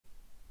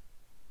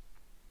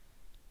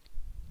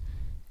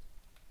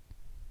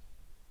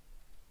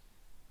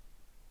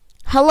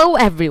Hello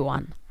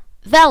everyone,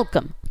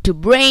 welcome to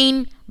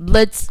Brain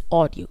Blitz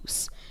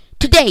Audios.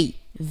 Today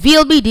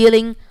we'll be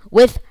dealing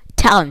with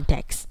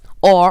Tallentex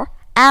or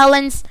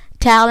Allen's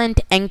Talent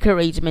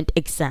Encouragement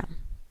Exam.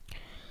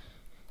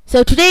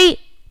 So today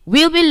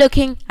we'll be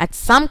looking at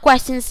some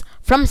questions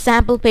from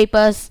sample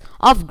papers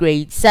of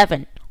grade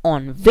 7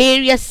 on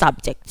various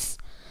subjects.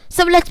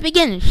 So let's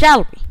begin,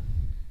 shall we?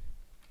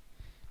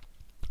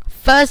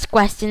 First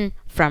question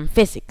from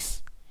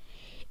physics.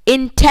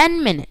 In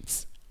 10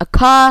 minutes, a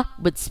car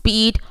with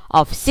speed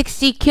of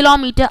 60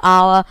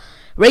 km/h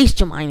raised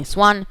to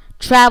 -1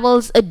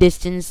 travels a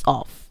distance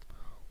of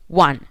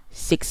 1.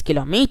 6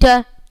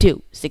 km,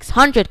 2.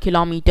 600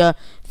 km,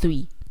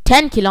 3.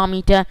 10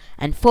 km,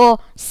 and 4.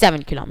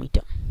 7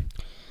 km.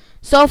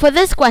 So for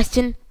this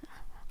question,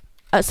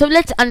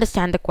 let's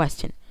understand the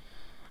question.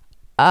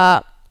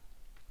 Now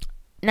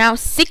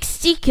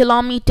 60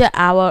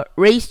 km/h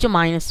raised to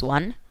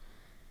 -1,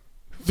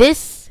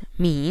 this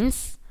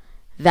means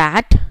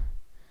that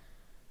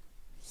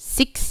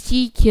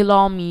 60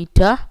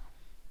 km/h.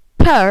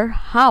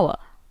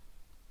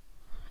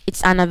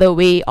 It's another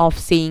way of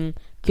saying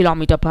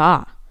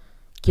km/h.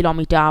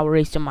 Km/h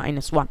raised to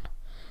 -1.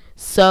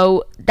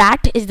 So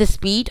that is the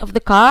speed of the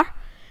car,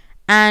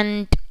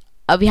 and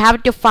we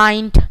have to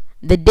find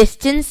the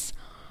distance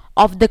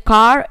of the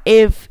car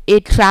if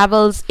it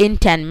travels in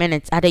 10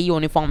 minutes at a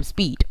uniform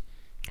speed.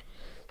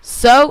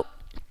 So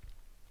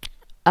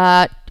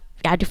we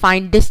have to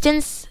find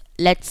distance.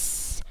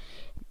 Let's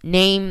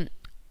name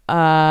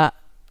the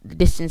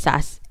distance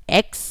as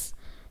x.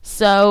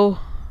 So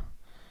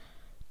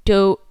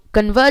to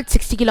convert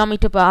 60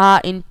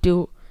 km/h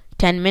into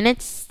 10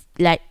 minutes,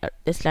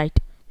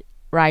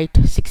 write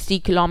 60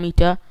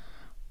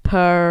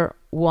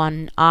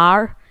 km/1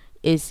 hour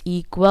is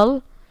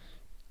equal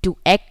to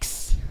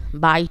x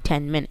by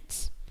 10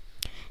 minutes.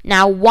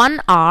 Now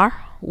 1 hour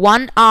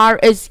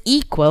is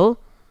equal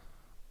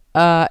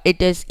to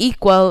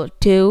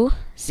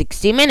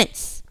 60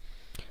 minutes.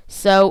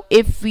 So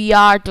if we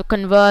are to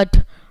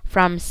convert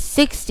from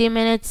 60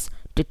 minutes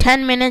to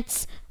 10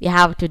 minutes, we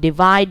have to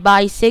divide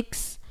by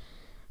 6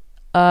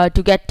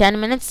 to get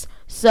 10 minutes.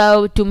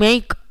 So to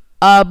make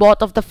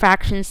both of the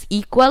fractions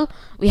equal,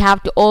 we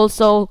have to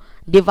also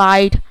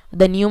divide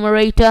the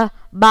numerator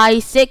by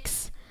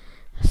 6.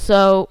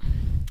 So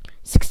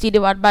 60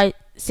 divided by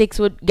 6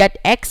 would get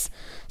x.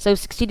 So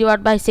 60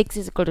 divided by 6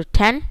 is equal to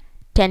 10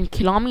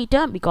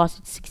 km, because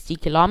it's 60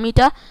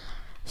 km.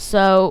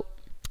 So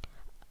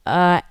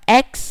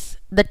x,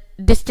 the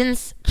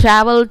distance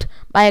traveled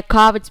by a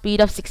car with speed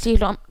of 60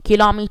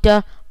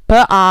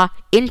 km/h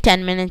in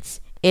 10 minutes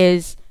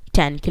is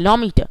 10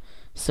 km.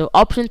 So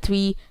option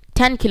 3,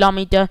 10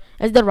 km,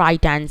 is the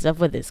right answer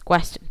for this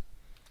question.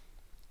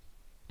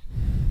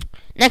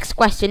 Next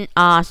question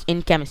asked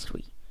in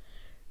chemistry.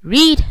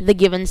 Read the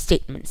given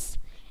statements.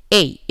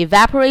 A.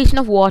 Evaporation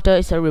of water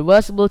is a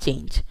reversible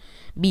change.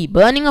 B.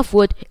 Burning of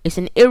wood is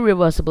an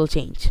irreversible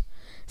change.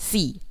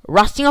 C.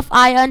 Rusting of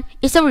iron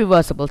is a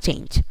reversible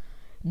change.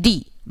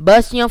 D.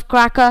 Bursting of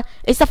cracker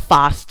is a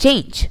fast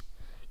change.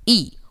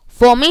 E.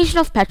 Formation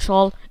of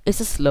petrol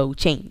is a slow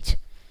change.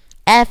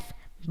 F.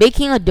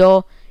 Baking a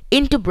dough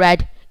into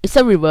bread is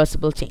a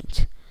reversible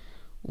change.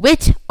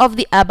 Which of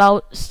the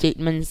above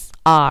statements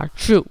are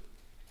true?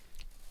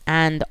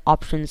 And the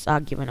options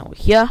are given over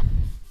here.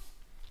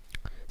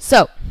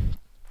 So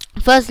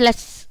first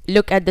let's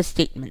look at the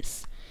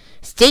statements.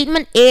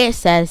 Statement A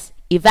says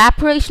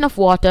evaporation of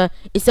water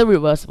is a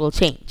reversible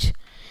change.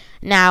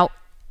 Now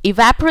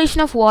evaporation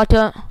of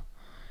water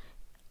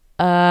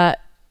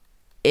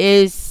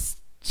is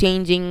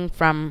changing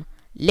from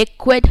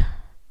liquid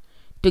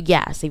to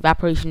gas.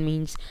 Evaporation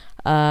means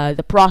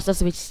the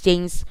process which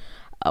changes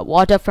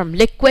water from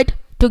liquid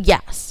to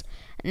gas.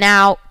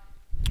 Now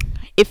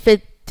if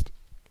it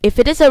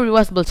is a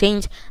reversible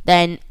change,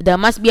 then there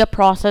must be a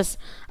process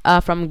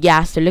from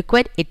gas to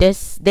liquid. It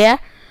is there.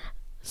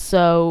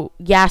 So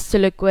gas to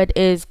liquid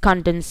is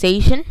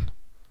condensation.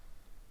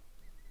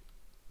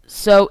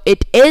 So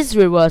it is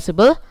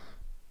reversible.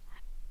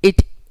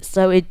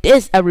 So it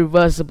is a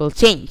reversible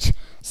change.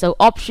 So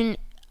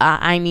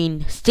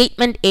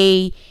statement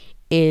A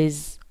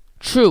is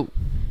true.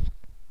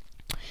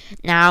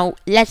 Now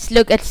let's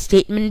look at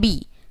statement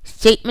B.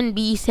 Statement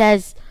B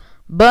says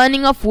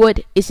burning of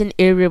wood is an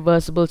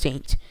irreversible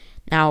change.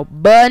 Now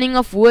burning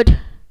of wood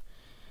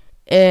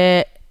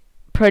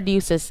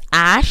produces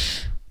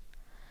ash.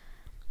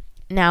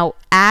 Now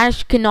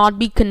ash cannot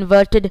be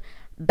converted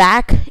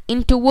back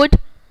into wood,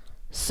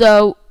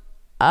 so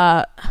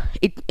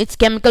its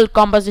chemical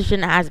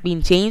composition has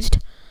been changed.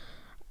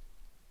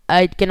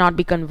 It cannot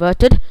be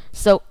converted.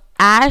 So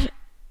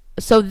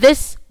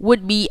this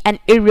would be an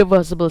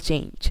irreversible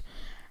change,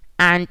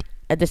 and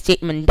the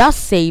statement does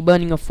say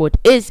burning of wood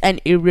is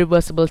an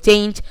irreversible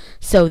change,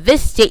 so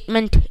this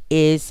statement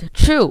is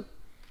true.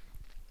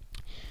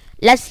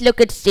 Let's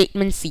look at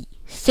statement C.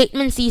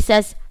 Statement C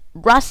says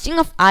rusting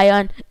of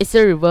iron is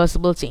a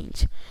reversible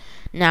change.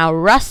 Now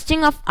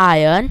rusting of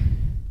iron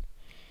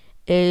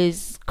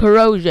is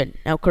corrosion.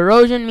 Now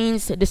corrosion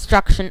means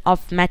destruction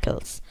of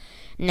metals,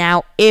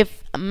 Now,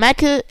 if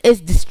metal is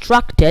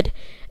destructed,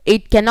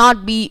 it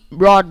cannot be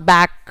brought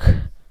back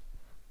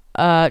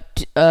to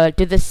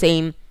the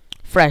same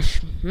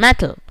fresh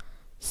metal.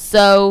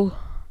 So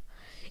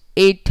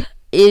it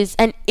is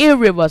an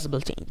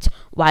irreversible change,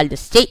 while the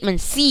statement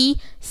C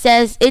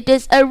says it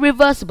is a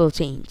reversible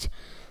change.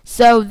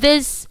 So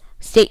this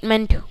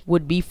statement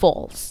would be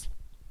false.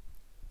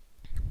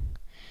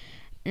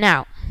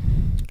 Now,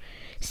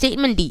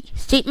 statement D.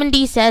 Statement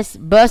D says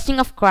bursting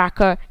of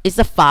cracker is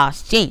a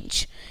fast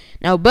change.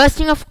 Now,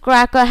 bursting of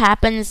cracker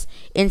happens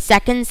in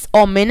seconds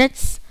or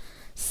minutes,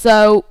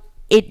 so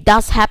it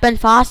does happen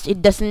fast.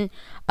 It doesn't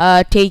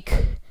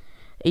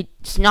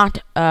it's not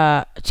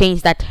a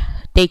change that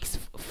takes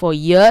for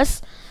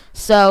years.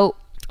 So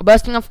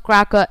bursting of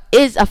cracker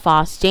is a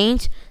fast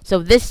change, so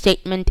this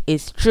statement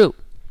is true.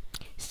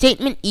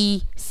 Statement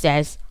E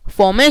says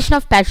formation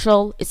of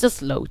petrol is a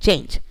slow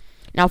change.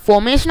 Now,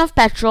 formation of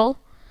petrol,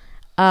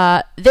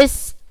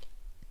 this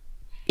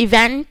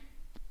event,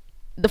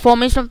 the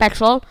formation of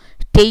petrol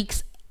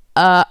takes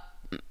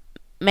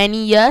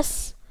many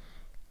years.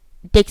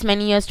 It takes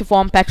many years to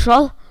form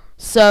petrol,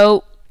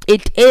 so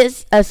it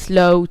is a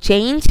slow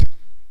change.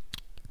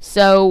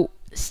 So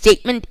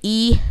statement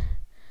E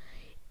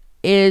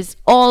is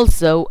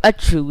also a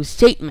true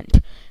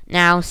statement.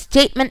 Now,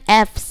 statement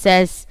F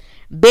says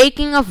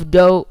baking of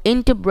dough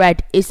into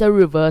bread is a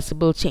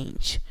reversible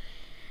change.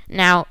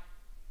 Now,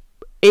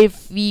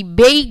 if we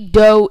bake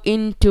dough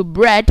into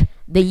bread,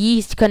 the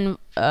yeast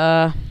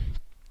does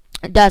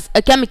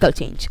a chemical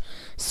change.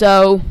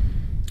 So,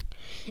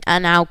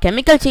 and now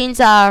chemical changes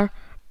are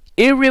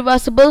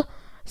irreversible.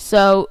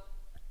 So,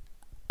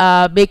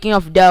 baking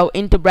of dough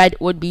into bread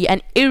would be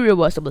an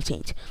irreversible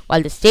change,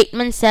 while the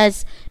statement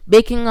says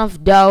baking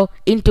of dough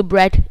into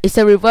bread is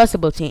a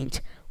reversible change,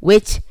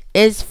 which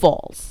is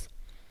false.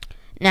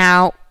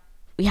 Now,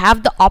 we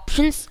have the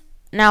options.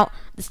 Now,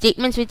 the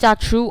statements which are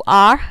true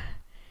are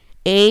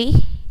A,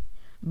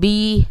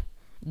 B,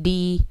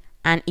 D,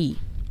 and E.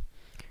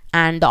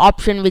 And the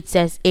option which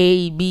says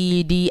A,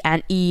 B, D,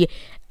 and E,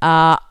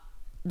 the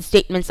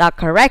statements are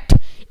correct,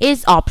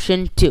 is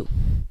option 2.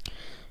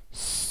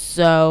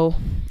 So,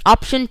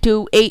 option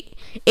 2, A,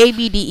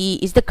 B, D, E,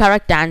 is the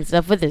correct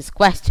answer for this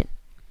question.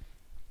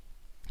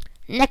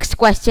 Next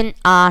question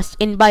asked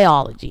in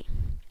biology.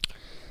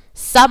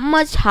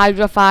 Submerged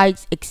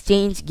hydrophytes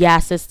exchange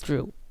gases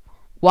through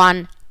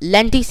 1.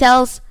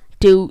 Lenticels,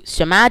 2.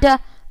 Stomata,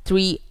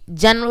 3.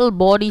 General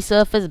body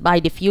surface by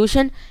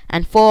diffusion,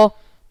 and 4.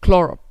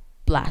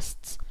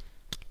 Chloroplasts.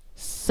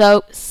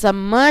 So,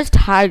 submerged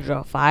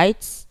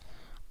hydrophytes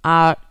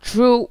are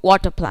true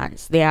water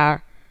plants. They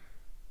are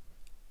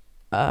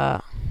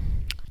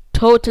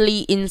totally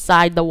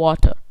inside the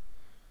water.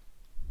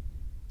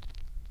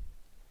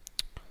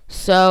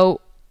 So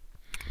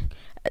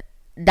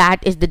that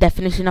is the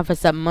definition of a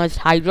submerged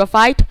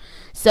hydrophyte.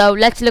 So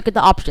let's look at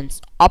the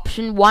options.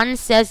 Option 1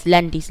 says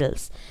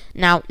lenticels.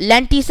 Now,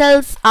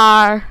 lenticels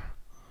are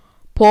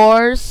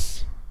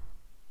pores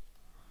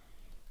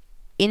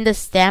in the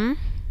stem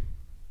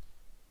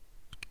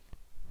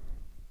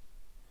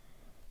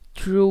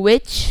through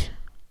which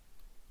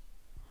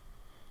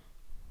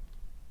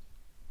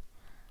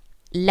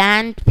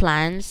land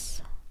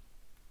plants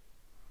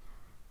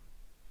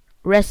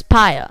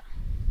respire.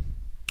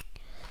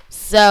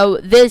 So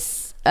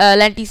this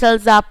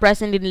lenticels are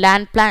present in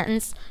land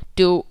plants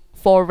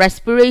for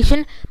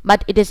respiration,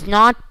 but it is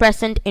not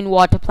present in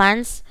water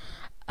plants.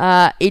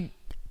 It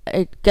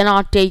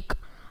cannot take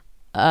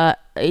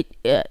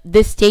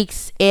this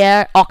takes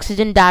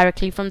oxygen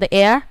directly from the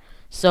air.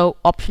 So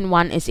option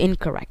 1 is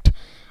incorrect.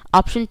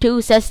 Option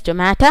 2 says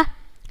stomata.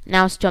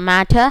 Now,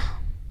 stomata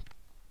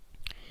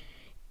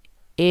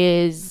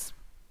is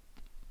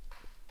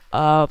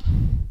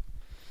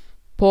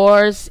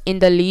pores in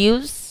the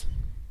leaves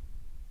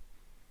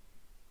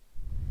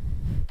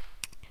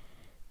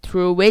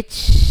through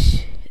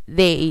which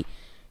they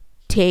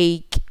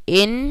take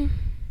in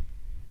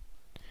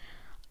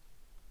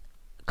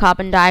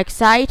carbon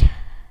dioxide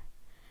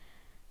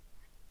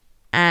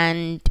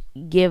and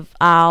give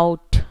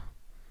out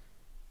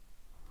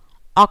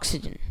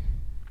oxygen.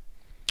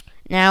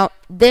 Now,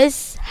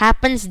 this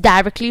happens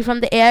directly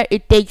from the air.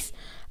 It takes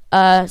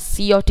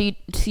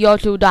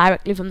CO2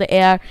 directly from the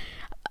air,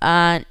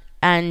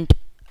 and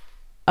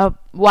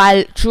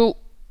while true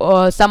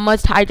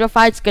submerged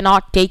hydrophytes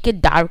cannot take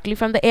it directly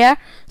from the air,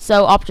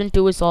 so option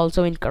 2 is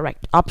also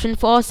incorrect. Option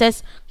 4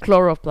 says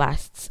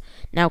chloroplasts.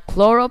 Now,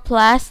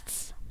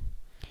 chloroplasts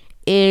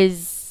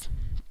is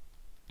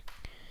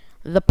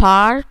the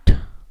part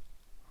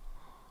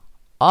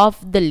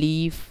of the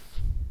leaf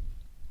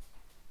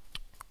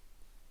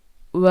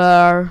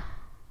where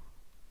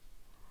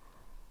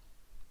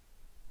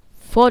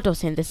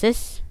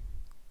photosynthesis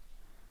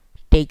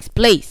takes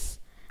place.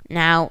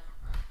 Now,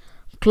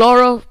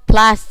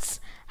 chloroplasts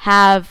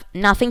have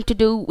nothing to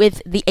do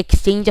with the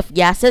exchange of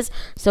gases,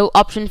 so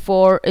option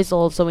 4 is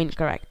also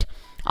incorrect.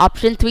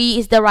 Option 3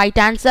 is the right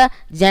answer,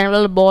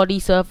 general body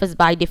surface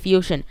by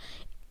diffusion.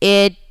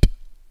 It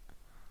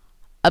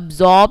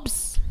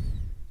absorbs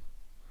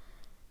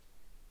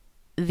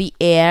the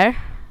air.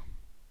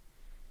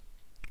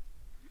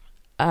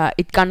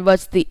 It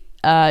converts the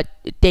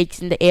it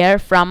takes in the air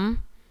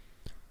from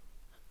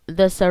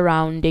the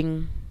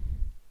surrounding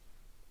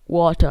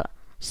water.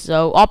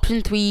 So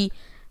option 3,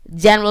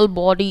 general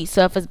body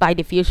surface by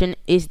diffusion,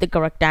 is the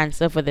correct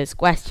answer for this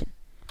question.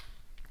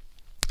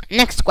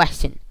 Next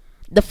question.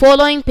 The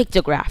following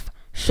pictograph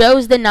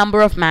shows the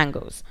number of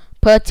mangoes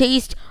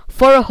purchased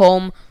for a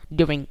home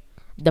during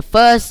the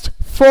first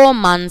 4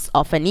 months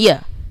of an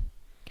year.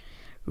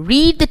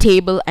 Read the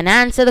table and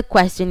answer the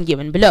question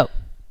given below.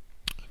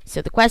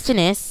 So the question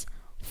is,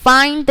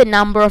 find the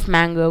number of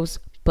mangoes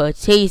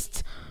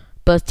purchased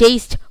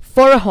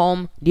for a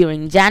home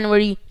during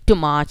January to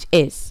March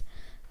is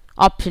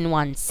option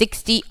 1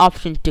 60,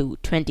 option 2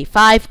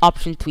 25,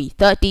 option 3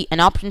 30,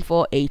 and option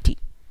 4 80.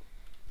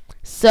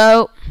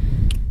 So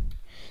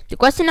the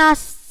question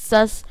asks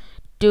us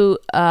to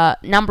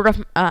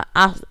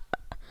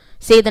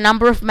say the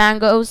number of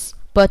mangoes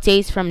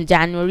purchased from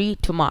January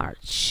to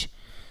March.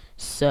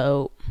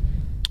 So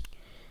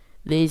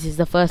this is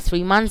the first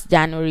 3 months,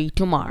 January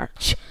to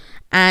March,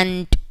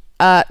 and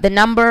the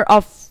number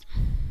of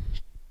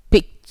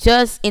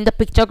pictures in the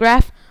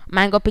pictograph,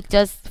 mango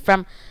pictures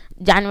from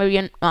January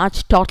and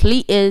March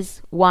totally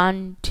is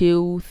 1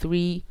 2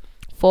 3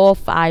 4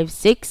 5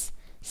 6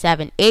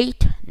 7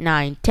 8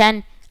 9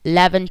 10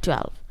 11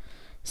 12.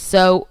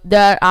 So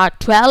there are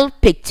 12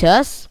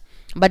 pictures,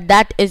 but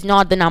that is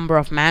not the number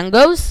of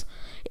mangoes.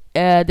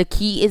 The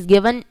key is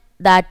given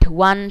that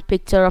one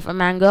picture of a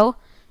mango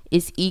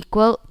is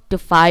equal to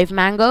 5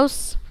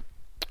 mangoes.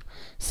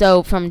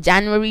 So from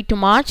January to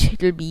March,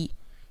 it will be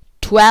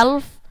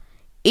 12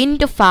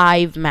 into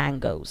 5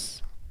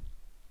 mangoes.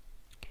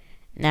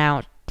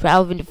 Now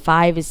 12 into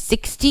 5 is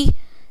 60.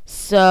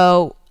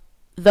 So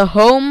the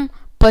home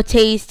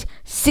purchased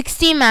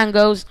 60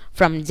 mangoes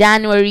from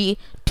January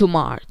to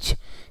March.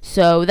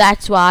 So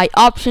that's why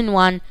option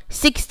 1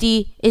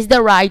 60 is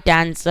the right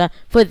answer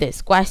for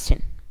this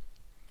question.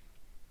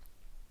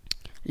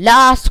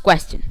 Last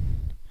question.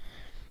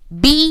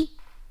 B,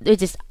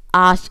 which is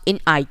asked in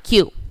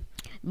IQ.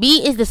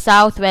 B is the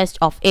southwest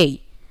of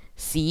A.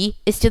 C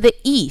is to the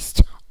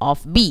east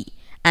of B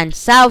and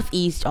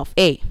southeast of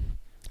A.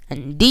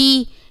 And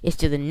D is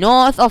to the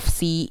north of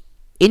C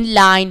in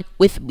line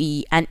with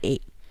B and A.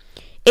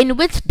 In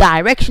which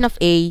direction of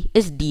A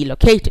is D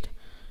located?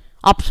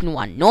 Option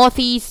 1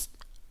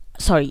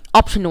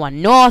 option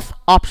 1 north,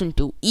 option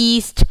 2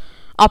 east,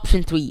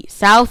 option 3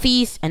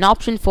 southeast, and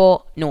option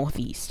 4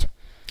 northeast.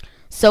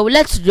 So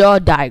let's draw a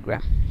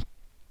diagram.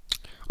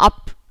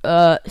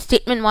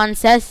 Statement 1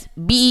 says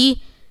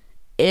B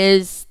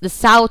is the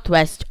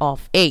southwest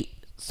of A.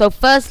 So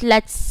first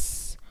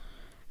let's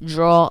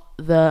draw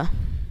the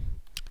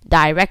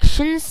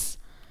directions: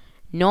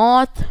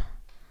 north,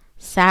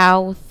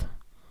 south,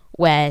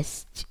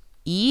 west,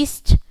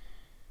 east,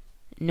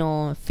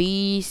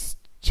 northeast,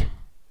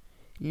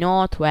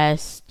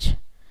 northwest,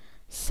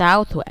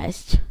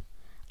 southwest,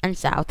 and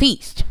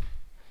southeast.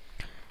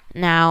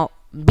 Now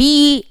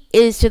B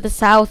is to the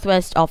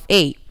southwest of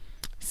A.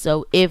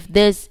 So if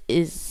this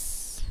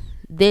is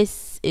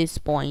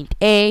point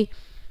A,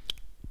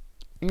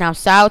 now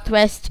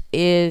southwest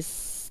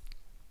is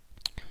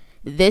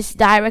this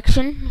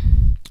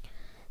direction.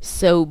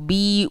 So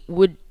B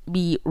would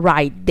be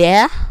right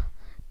there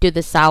to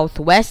the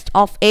southwest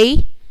of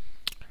A.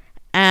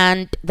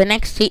 And the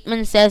next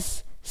statement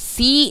says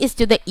C is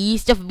to the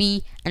east of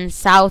B and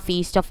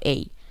southeast of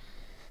A.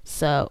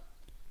 So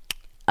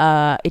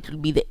it will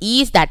be the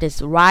east, that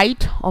is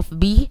right of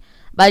B,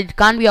 but it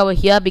can't be over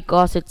here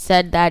because it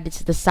said that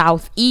it's the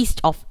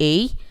southeast of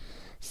A.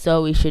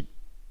 So we should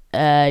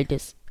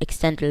just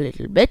extend a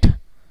little bit.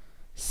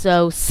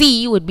 So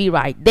C would be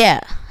right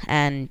there,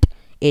 and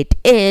it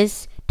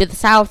is to the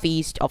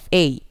southeast of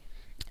A.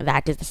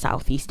 That is the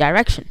southeast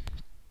direction,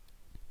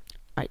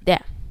 right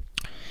there.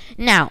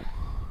 Now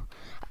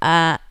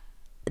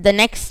the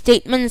next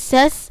statement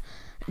says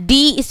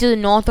D is to the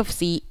north of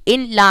C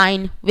in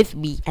line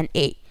with B and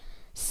A.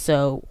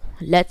 So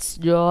let's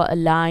draw a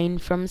line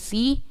from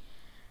C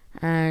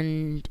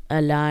and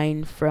a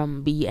line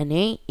from B and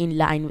A in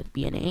line with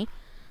B and A.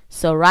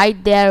 So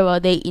right there where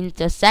they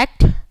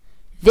intersect,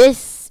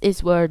 this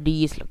is where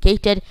D is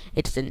located.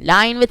 It's in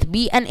line with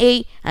B and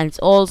A, and it's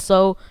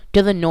also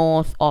to the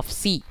north of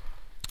C.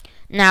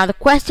 Now the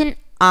question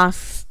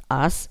asks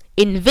us,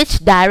 in which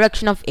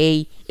direction of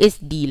A is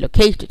D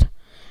located?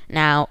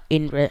 Now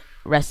in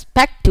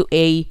respect to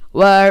A,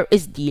 where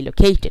is D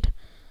located?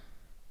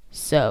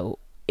 So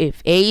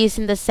if A is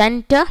in the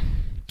center,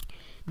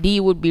 D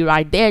would be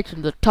right there to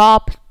the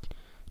top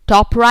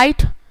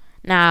right.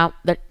 Now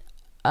the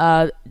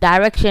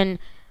direction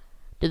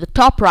to the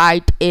top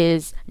right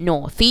is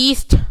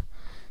northeast.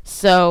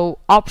 So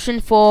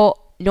option 4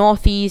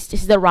 northeast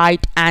is the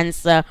right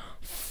answer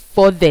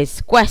for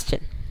this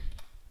question.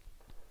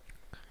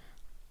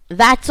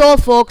 That's all,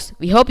 folks.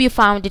 We hope you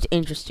found it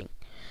interesting.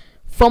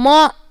 For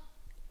more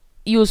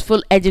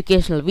useful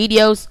educational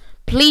videos,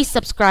 please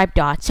subscribe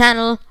to our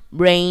channel,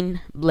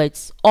 Brain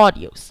Blitz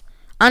Audios.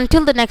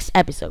 Until the next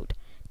episode,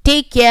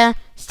 Take care,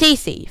 stay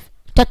safe.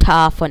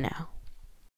 Ta-ta for now.